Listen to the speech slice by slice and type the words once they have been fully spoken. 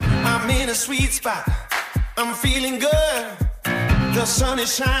in a sweet spot. I'm feeling good. The sun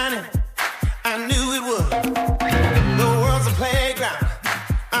is shining. I knew it would. The world's a playground.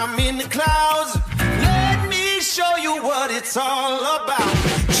 I'm in the clouds. Let me show you what it's all about.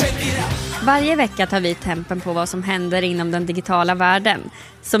 Check it out. Varje vecka tar vi tempen på vad som händer inom den digitala världen.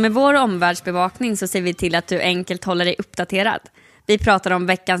 Så med vår omvärldsbevakning så ser vi till att du enkelt håller dig uppdaterad. Vi pratar om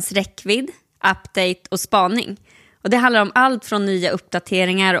veckans räckvidd, update och spaning. Och det handlar om allt från nya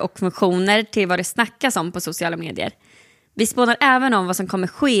uppdateringar och funktioner till vad det snackas om på sociala medier. Vi spånar även om vad som kommer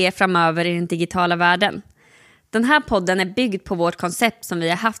ske framöver i den digitala världen. Den här podden är byggd på vårt koncept som vi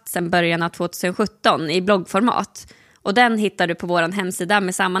har haft sedan början av 2017 i bloggformat. Och den hittar du på vår hemsida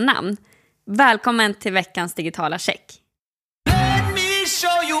med samma namn. Välkommen till veckans digitala check.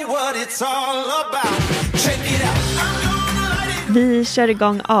 Vi kör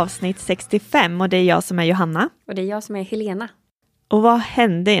igång avsnitt 65 och det är jag som är Johanna. Och det är jag som är Helena. Och vad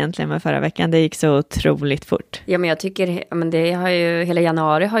hände egentligen med förra veckan? Det gick så otroligt fort. Ja, men jag tycker det har ju, hela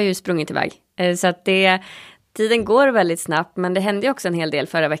januari har ju sprungit iväg. Så att tiden går väldigt snabbt, men det hände ju också en hel del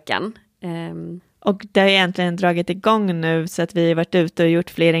förra veckan. Och det har egentligen dragit igång nu så att vi har varit ute och gjort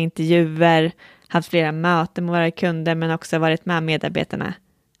flera intervjuer, haft flera möten med våra kunder men också varit med medarbetarna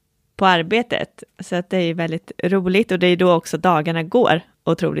på arbetet. Så att det är väldigt roligt och det är då också dagarna går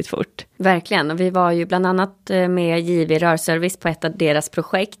otroligt fort. Verkligen, och vi var ju bland annat med JV Rörservice på ett av deras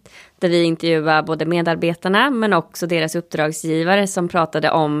projekt där vi intervjuade både medarbetarna men också deras uppdragsgivare som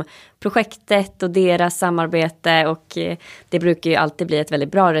pratade om projektet och deras samarbete, och det brukar ju alltid bli ett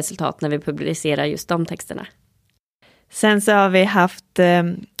väldigt bra resultat när vi publicerar just de texterna. Sen så har vi haft,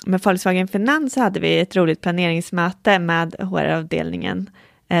 med Volkswagen Finans så hade vi ett roligt planeringsmöte med HR-avdelningen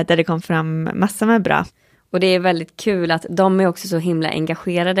där det kom fram massor med bra. Och det är väldigt kul att de är också så himla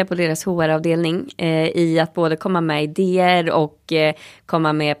engagerade på deras HR-avdelning i att både komma med idéer och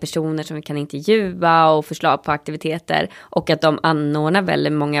komma med personer som vi kan intervjua och förslag på aktiviteter. Och att de anordnar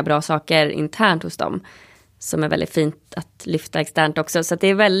väldigt många bra saker internt hos dem som är väldigt fint att lyfta externt också. Så att det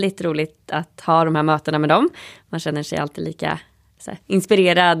är väldigt roligt att ha de här mötena med dem. Man känner sig alltid lika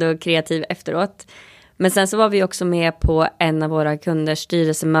inspirerad och kreativ efteråt. Men sen så var vi också med på en av våra kunders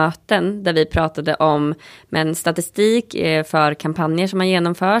styrelsemöten där vi pratade om statistik för kampanjer som har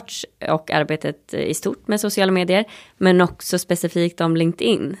genomförts och arbetet i stort med sociala medier, men också specifikt om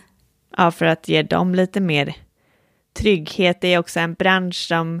LinkedIn. Ja, för att ge dem lite mer trygghet. Det är också en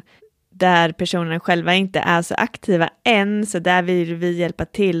bransch där personerna själva inte är så aktiva än, så där vill vi hjälpa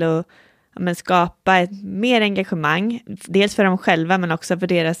till och skapa ett mer engagemang, dels för dem själva men också för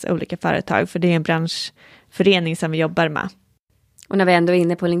deras olika företag, för det är en branschförening som vi jobbar med. Och när vi ändå är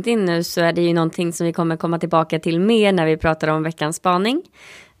inne på LinkedIn nu så är det ju någonting som vi kommer komma tillbaka till mer när vi pratar om veckans spaning.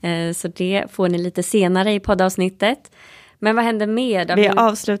 Så det får ni lite senare i poddavsnittet. Men vad hände mer? Vi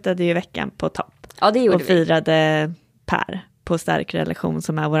avslutade ju veckan på topp. Ja, det gjorde vi. Och firade Per på Stark relation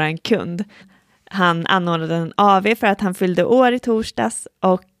som är våran kund. Han anordnade en AV för att han fyllde år i torsdags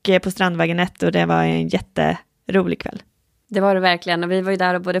och på Strandvägen 1, och det var en jätterolig kväll. Det var det verkligen, och vi var ju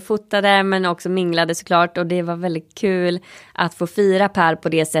där och både fotade men också minglade såklart, och det var väldigt kul att få fira Per på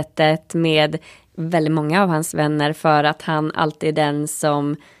det sättet med väldigt många av hans vänner, för att han alltid är den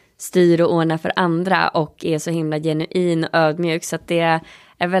som styr och ordnar för andra och är så himla genuin och ödmjuk, så att det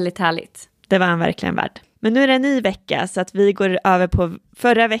är väldigt härligt. Det var han verkligen värd. Men nu är det en ny vecka så att vi går över på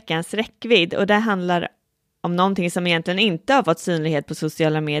förra veckans räckvidd, och det handlar om någonting som egentligen inte har fått synlighet på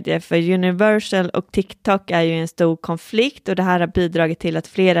sociala medier, för Universal och TikTok är ju en stor konflikt, och det här har bidragit till att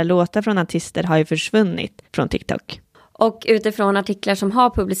flera låtar från artister har ju försvunnit från TikTok. Och utifrån artiklar som har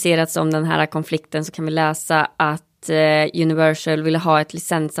publicerats om den här konflikten så kan vi läsa att Universal ville ha ett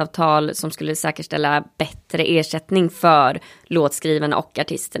licensavtal som skulle säkerställa bättre ersättning för låtskrivarna och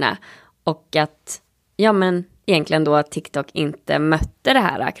artisterna, och att egentligen då att TikTok inte mötte det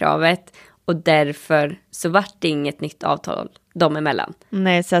här kravet, och därför så vart det inget nytt avtal dem emellan.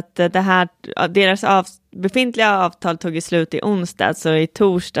 Nej, så att deras befintliga avtal tog i slut i onsdag, så i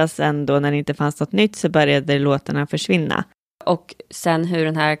torsdags ändå när det inte fanns något nytt så började låtarna försvinna. Och sen hur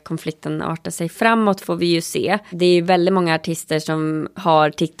den här konflikten artar sig framåt får vi ju se. Det är ju väldigt många artister som har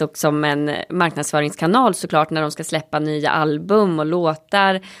TikTok som en marknadsföringskanal såklart när de ska släppa nya album och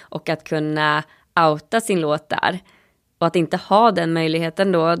låtar, och att kunna outa sin låt där. Och att inte ha den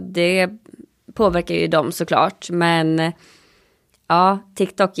möjligheten då, det påverkar ju dem såklart. Men ja,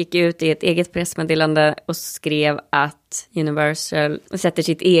 TikTok gick ut i ett eget pressmeddelande och skrev att Universal sätter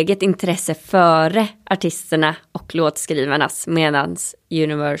sitt eget intresse före artisterna och låtskrivarnas, medan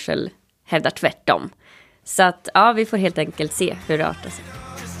Universal hävdar tvärtom. Så att ja, vi får helt enkelt se hur det artar sig.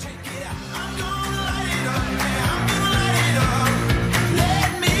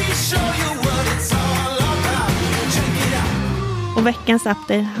 Show Och veckans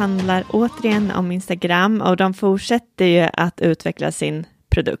update handlar återigen om Instagram och de fortsätter ju att utveckla sin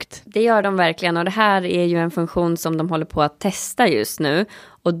produkt. Det gör de verkligen och det här är ju en funktion som de håller på att testa just nu.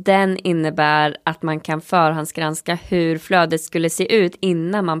 Och den innebär att man kan förhandsgranska hur flödet skulle se ut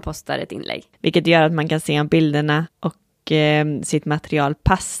innan man postar ett inlägg. Vilket gör att man kan se om bilderna och sitt material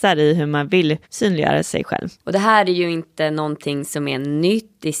passar i hur man vill synliggöra sig själv. Och det här är ju inte någonting som är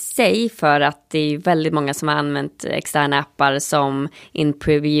nytt i sig för att det är ju väldigt många som har använt externa appar som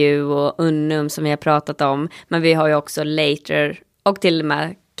InPreview och Unum som vi har pratat om. Men vi har ju också Later och till och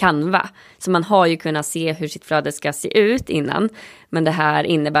med Canva. Så man har ju kunnat se hur sitt flöde ska se ut innan. Men det här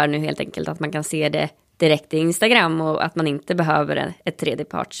innebär nu helt enkelt att man kan se det direkt i Instagram och att man inte behöver ett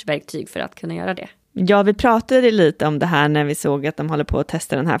tredjepartsverktyg för att kunna göra det. Ja, vi pratade lite om det här när vi såg att de håller på att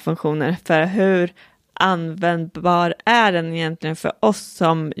testa den här funktionen. För hur användbar är den egentligen för oss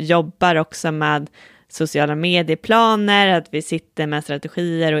som jobbar också med sociala medieplaner, att vi sitter med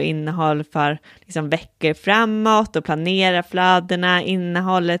strategier och innehåll för liksom veckor framåt och planerar flödena,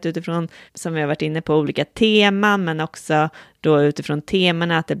 innehållet utifrån, som vi har varit inne på, olika teman, men också då utifrån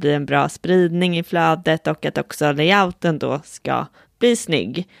temana att det blir en bra spridning i flödet och att också layouten då ska bli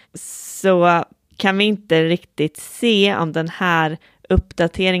snygg. Så kan vi inte riktigt se om den här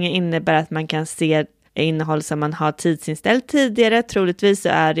uppdateringen innebär att man kan se innehåll som man har tidsinställt tidigare. Troligtvis så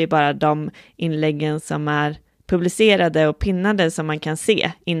är det bara de inläggen som är publicerade och pinnade som man kan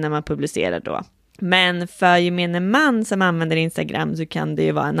se innan man publicerar då. Men för gemene man som använder Instagram så kan det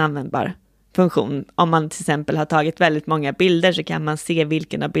ju vara en användbar funktion. Om man till exempel har tagit väldigt många bilder så kan man se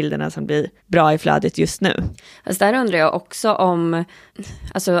vilken av bilderna som blir bra i flödet just nu. Alltså där undrar jag också om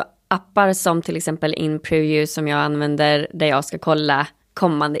appar som till exempel InPreview som jag använder där jag ska kolla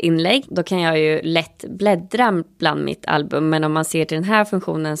kommande inlägg. Då kan jag ju lätt bläddra bland mitt album. Men om man ser till den här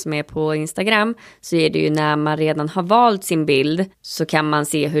funktionen som är på Instagram så är det ju när man redan har valt sin bild så kan man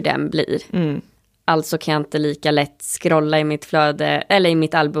se hur den blir. Alltså kan jag inte lika lätt scrolla i mitt flöde eller i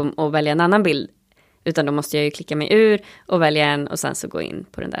mitt album och välja en annan bild. Utan då måste jag ju klicka mig ur och välja en och sen så gå in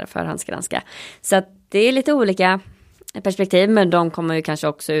på den där förhandsgranska. Så att det är lite olika perspektiv, men de kommer ju kanske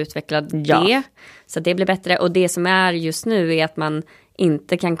också utveckla det. Så det blir bättre. Och det som är just nu är att man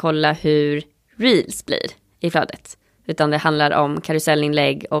inte kan kolla hur reels blir i flödet. Utan det handlar om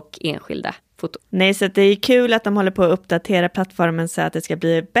karusellinlägg och enskilda foton. Nej, så det är kul att de håller på att uppdatera plattformen så att det ska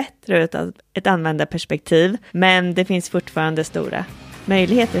bli bättre utav ett användarperspektiv. Men det finns fortfarande stora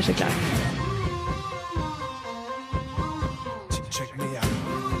möjligheter såklart.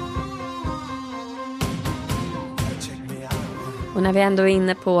 Och när vi ändå är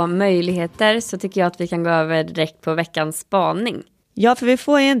inne på möjligheter så tycker jag att vi kan gå över direkt på veckans spaning. Ja, för vi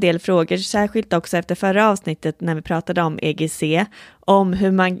får ju en del frågor, särskilt också efter förra avsnittet när vi pratade om EGC, om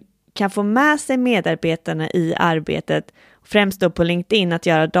hur man kan få med sig medarbetarna i arbetet, främst då på LinkedIn, att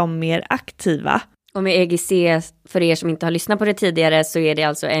göra dem mer aktiva. Och med EGC, för er som inte har lyssnat på det tidigare, så är det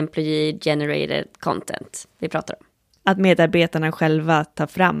alltså Employee Generated Content vi pratar om. Att medarbetarna själva tar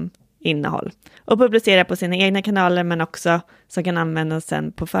fram innehåll och publicerar på sina egna kanaler, men också som kan användas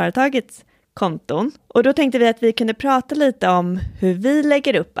sen på företagets konton. Och då tänkte vi att vi kunde prata lite om hur vi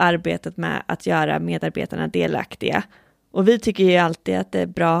lägger upp arbetet med att göra medarbetarna delaktiga. Och vi tycker ju alltid att det är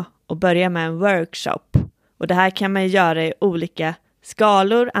bra att börja med en workshop. Och det här kan man göra i olika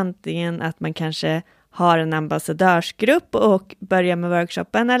skalor. Antingen att man kanske har en ambassadörsgrupp och börjar med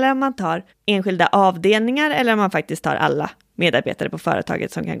workshopen, eller om man tar enskilda avdelningar, eller om man faktiskt tar alla medarbetare på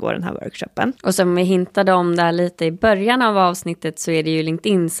företaget som kan gå den här workshopen. Och som vi hintade om där lite i början av avsnittet så är det ju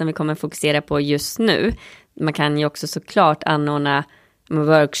LinkedIn som vi kommer fokusera på just nu. Man kan ju också såklart anordna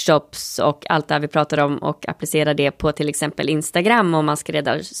workshops och allt det här vi pratar om och applicera det på till exempel Instagram om man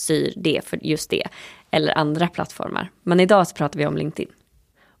skräddarsyr det för just det. Eller andra plattformar. Men idag så pratar vi om LinkedIn.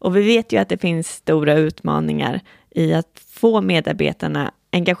 Och vi vet ju att det finns stora utmaningar i att få medarbetarna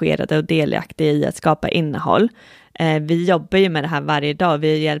engagerade och delaktiga i att skapa innehåll. Vi jobbar ju med det här varje dag. Vi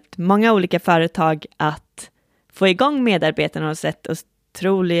har hjälpt många olika företag att få igång medarbetarna och sett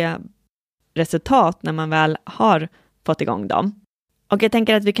otroliga resultat när man väl har fått igång dem. Och jag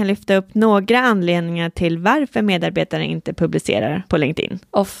tänker att vi kan lyfta upp några anledningar till varför medarbetare inte publicerar på LinkedIn.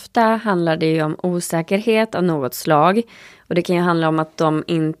 Ofta handlar det ju om osäkerhet av något slag. Och det kan ju handla om att de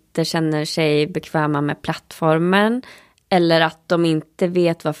inte känner sig bekväma med plattformen. Eller att de inte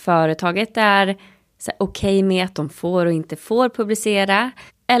vet vad företaget är okej med att de får och inte får publicera.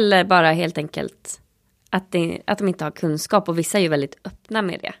 Eller bara helt enkelt att de inte har kunskap. Och vissa är ju väldigt öppna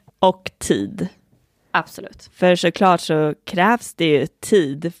med det. Och tid. Absolut. För såklart så krävs det ju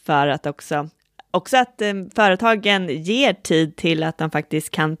tid för att också att företagen ger tid till att de faktiskt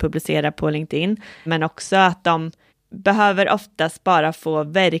kan publicera på LinkedIn. Men också att de behöver oftast bara få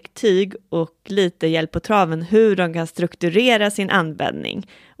verktyg och lite hjälp på traven hur de kan strukturera sin användning.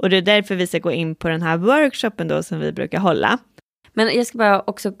 Och det är därför vi ska gå in på den här workshopen då som vi brukar hålla. Men jag ska bara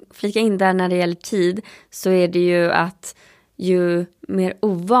också flika in där när det gäller tid, så är det ju att ju mer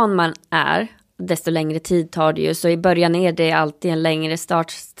ovan man är, desto längre tid tar det ju. Så i början är det alltid en längre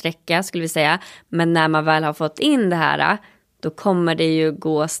startsträcka skulle vi säga. Men när man väl har fått in det här, då kommer det ju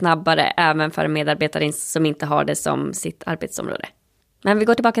gå snabbare även för medarbetare som inte har det som sitt arbetsområde. Men vi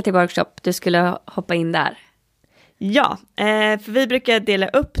går tillbaka till workshop. Du skulle hoppa in där. Ja, för vi brukar dela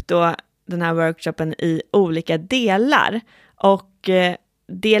upp då den här workshopen i olika delar. Och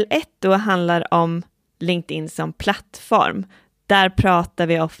del 1 då handlar om LinkedIn som plattform. Där pratar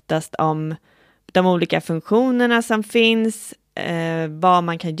vi oftast om de olika funktionerna som finns, vad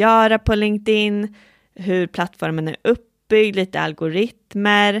man kan göra på LinkedIn, hur plattformen är uppbyggd, lite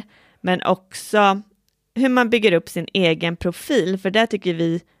algoritmer, men också hur man bygger upp sin egen profil. För det tycker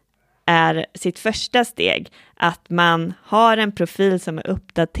vi är sitt första steg, att man har en profil som är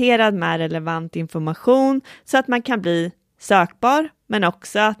uppdaterad med relevant information så att man kan bli sökbar, men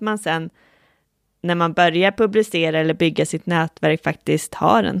också att man sen när man börjar publicera eller bygga sitt nätverk faktiskt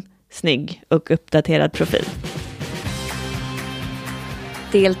har en snygg och uppdaterad profil.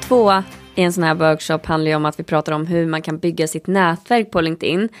 Del 2 i en sån här workshop handlar ju om att vi pratar om hur man kan bygga sitt nätverk på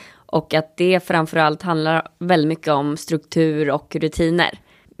LinkedIn, och att det framförallt handlar väldigt mycket om struktur och rutiner.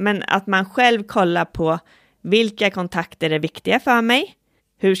 Men att man själv kollar på vilka kontakter är viktiga för mig,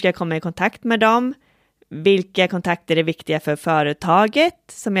 hur ska jag komma i kontakt med dem, vilka kontakter är viktiga för företaget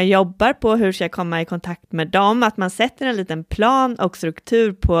som jag jobbar på, hur ska jag komma i kontakt med dem, att man sätter en liten plan och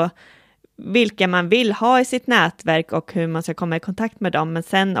struktur på vilka man vill ha i sitt nätverk och hur man ska komma i kontakt med dem, men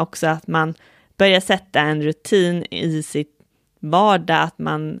sen också att man börjar sätta en rutin i sitt vardag, att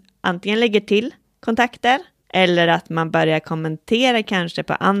man antingen lägger till kontakter eller att man börjar kommentera kanske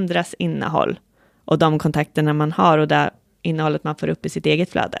på andras innehåll och de kontakterna man har och det innehållet man får upp i sitt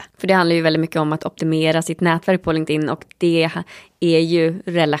eget flöde. För det handlar ju väldigt mycket om att optimera sitt nätverk på LinkedIn, och det är ju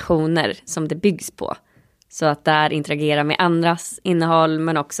relationer som det byggs på. Så att där interagera med andras innehåll,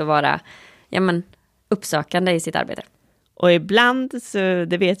 men också vara uppsökande i sitt arbete. Och ibland, så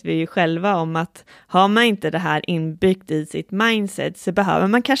det vet vi ju själva om, att har man inte det här inbyggt i sitt mindset så behöver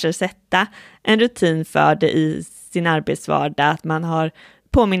man kanske sätta en rutin för det i sin arbetsvardag. Att man har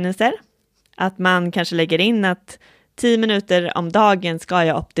påminnelser, att man kanske lägger in att 10 minuter om dagen ska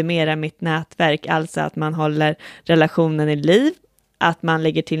jag optimera mitt nätverk, alltså att man håller relationen i liv, att man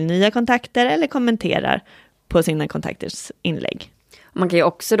lägger till nya kontakter eller kommenterar på sina kontakters inlägg. Man kan ju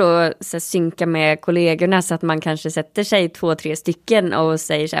också då synka med kollegorna, så att man kanske sätter sig 2-3 stycken och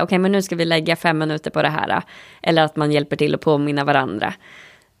säger så här: okej, men nu ska vi lägga 5 minuter på det här. Eller att man hjälper till att påminna varandra.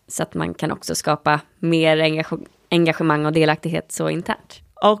 Så att man kan också skapa mer engagemang och delaktighet så internt.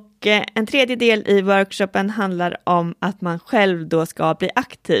 Och en tredje del i workshopen handlar om att man själv då ska bli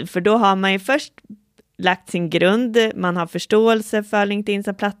aktiv. För då har man ju först lagt sin grund, man har förståelse för LinkedIn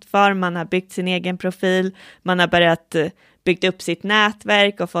som plattform, man har byggt sin egen profil, man har börjat byggt upp sitt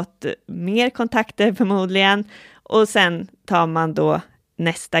nätverk och fått mer kontakter förmodligen. Och sen tar man då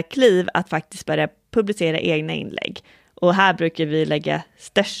nästa kliv att faktiskt börja publicera egna inlägg. Och här brukar vi lägga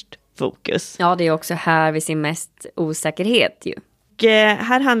störst fokus. Ja, det är också här vi ser mest osäkerhet ju. Och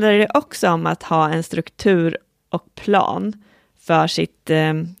här handlar det också om att ha en struktur och plan för sitt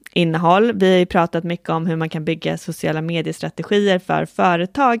innehåll. Vi har ju pratat mycket om hur man kan bygga sociala mediestrategier för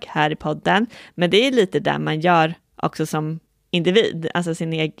företag här i podden. Men det är lite där man gör också som individ, alltså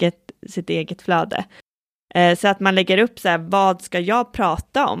sitt eget flöde. Så att man lägger upp så här: vad ska jag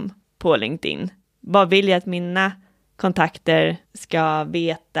prata om på LinkedIn? Vad vill jag att mina kontakter ska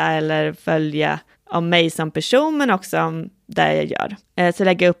veta eller följa om mig som person, men också om det jag gör. Så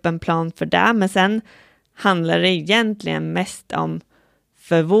lägga upp en plan för det, men sen handlar det egentligen mest om,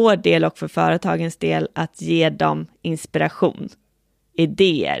 för vår del och för företagens del, att ge dem inspiration,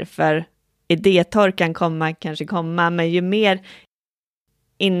 idéer. För idétorkan kanske komma, men ju mer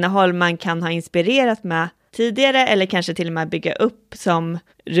innehåll man kan ha inspirerat med tidigare, eller kanske till och med bygga upp som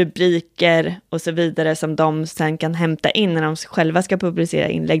rubriker och så vidare som de sen kan hämta in när de själva ska publicera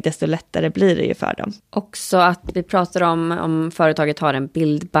inlägg, desto lättare blir det ju för dem. Också att vi pratar om företaget har en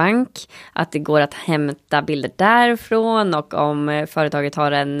bildbank, att det går att hämta bilder därifrån, och om företaget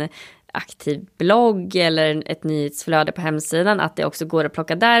har en aktiv blogg eller ett nyhetsflöde på hemsidan, att det också går att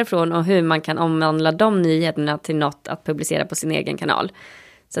plocka därifrån, och hur man kan omvandla de nyheterna till något att publicera på sin egen kanal.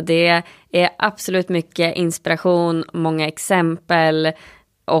 Så det är absolut mycket inspiration, många exempel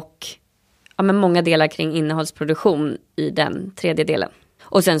och många delar kring innehållsproduktion i den tredje delen.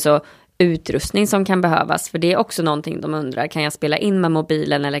 Och sen så utrustning som kan behövas. För det är också någonting de undrar. Kan jag spela in med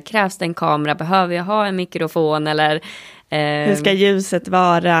mobilen eller krävs det en kamera? Behöver jag ha en mikrofon eller... Hur ska ljuset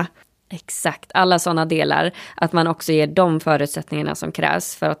vara? Exakt, alla sådana delar. Att man också ger de förutsättningarna som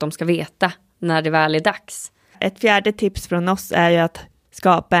krävs för att de ska veta när det väl är dags. Ett fjärde tips från oss är ju att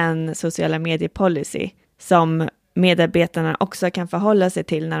skapa en sociala mediepolicy som medarbetarna också kan förhålla sig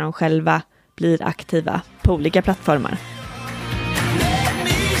till när de själva blir aktiva på olika plattformar.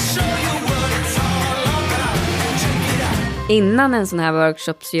 Innan en sån här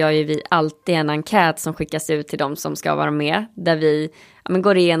workshop så gör ju vi alltid en enkät som skickas ut till de som ska vara med. Där vi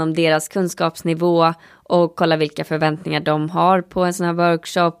går igenom deras kunskapsnivå och kollar vilka förväntningar de har på en sån här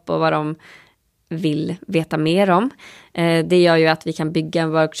workshop och vad de vill veta mer om. Det gör ju att vi kan bygga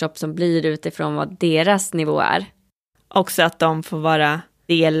en workshop som blir utifrån vad deras nivå är. Också att de får vara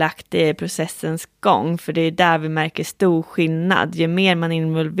delaktiga i processens gång, för det är där vi märker stor skillnad. Ju mer man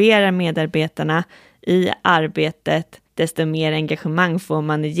involverar medarbetarna i arbetet, desto mer engagemang får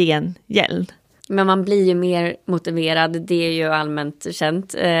man i gengäld. Men man blir ju mer motiverad, det är ju allmänt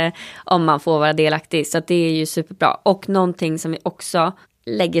känt, om man får vara delaktig. Så att det är ju superbra. Och någonting som vi också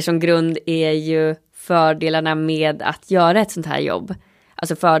lägger som grund är ju fördelarna med att göra ett sånt här jobb.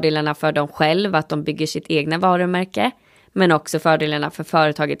 Alltså fördelarna för dem själva, att de bygger sitt egna varumärke. Men också fördelarna för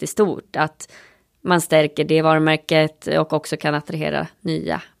företaget i stort, att man stärker det varumärket och också kan attrahera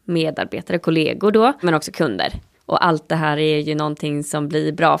nya medarbetare, kollegor då, men också kunder. Och allt det här är ju någonting som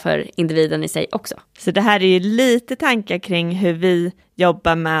blir bra för individen i sig också. Så det här är ju lite tankar kring hur vi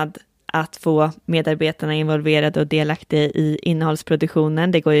jobbar med att få medarbetarna involverade och delaktiga i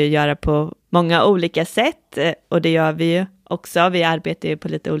innehållsproduktionen. Det går ju att göra på många olika sätt och det gör vi ju också. Vi arbetar ju på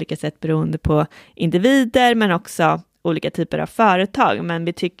lite olika sätt beroende på individer men också olika typer av företag. Men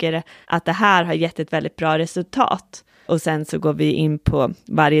vi tycker att det här har gett ett väldigt bra resultat. Och sen så går vi in på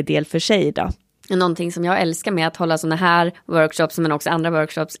varje del för sig då. Någonting som jag älskar med att hålla såna här workshops men också andra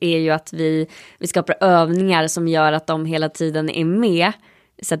workshops är ju att vi skapar övningar som gör att de hela tiden är med.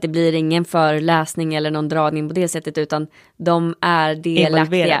 Så att det blir ingen föreläsning eller någon dragning på det sättet utan de är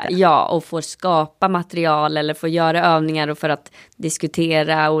delaktiga. Ja, och får skapa material eller får göra övningar och för att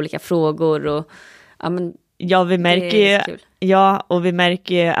diskutera olika frågor. Och, vi märker vi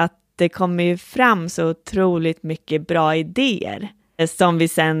märker ju att det kommer ju fram så otroligt mycket bra idéer som vi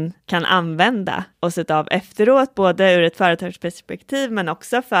sen kan använda oss av efteråt, både ur ett företagsperspektiv men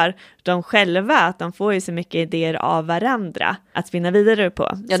också för de själva, att de får ju så mycket idéer av varandra att spinna vidare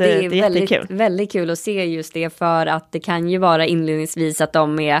på. Ja, så det är väldigt, jättekul. Väldigt kul att se just det, för att det kan ju vara inledningsvis att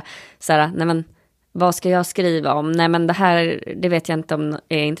de är så här, nej men vad ska jag skriva om? Nej men det här, det vet jag inte om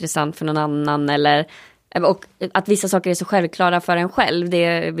är intressant för någon annan eller... Och att vissa saker är så självklara för en själv,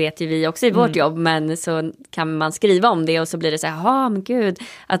 det vet ju vi också i vårt jobb, men så kan man skriva om det och så blir det så här, ja men gud,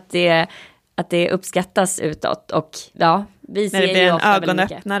 att det uppskattas utåt. Och ja, vi ser ju ofta. Det blir en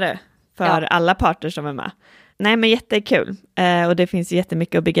ögonöppnare för alla parter som är med. Nej men jättekul, och det finns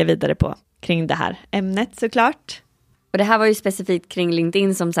jättemycket att bygga vidare på kring det här ämnet såklart. Och det här var ju specifikt kring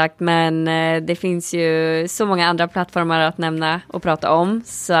LinkedIn som sagt, men det finns ju så många andra plattformar att nämna och prata om,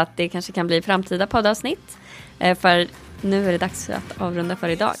 så att det kanske kan bli framtida poddavsnitt. För nu är det dags att avrunda för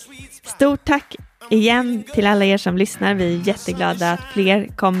idag. Stort tack igen till alla er som lyssnar. Vi är jätteglada att fler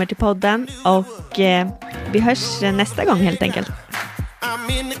kommer till podden och vi hörs nästa gång helt enkelt.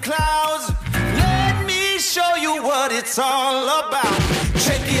 I'm in the clouds. Let me show you what it's all about.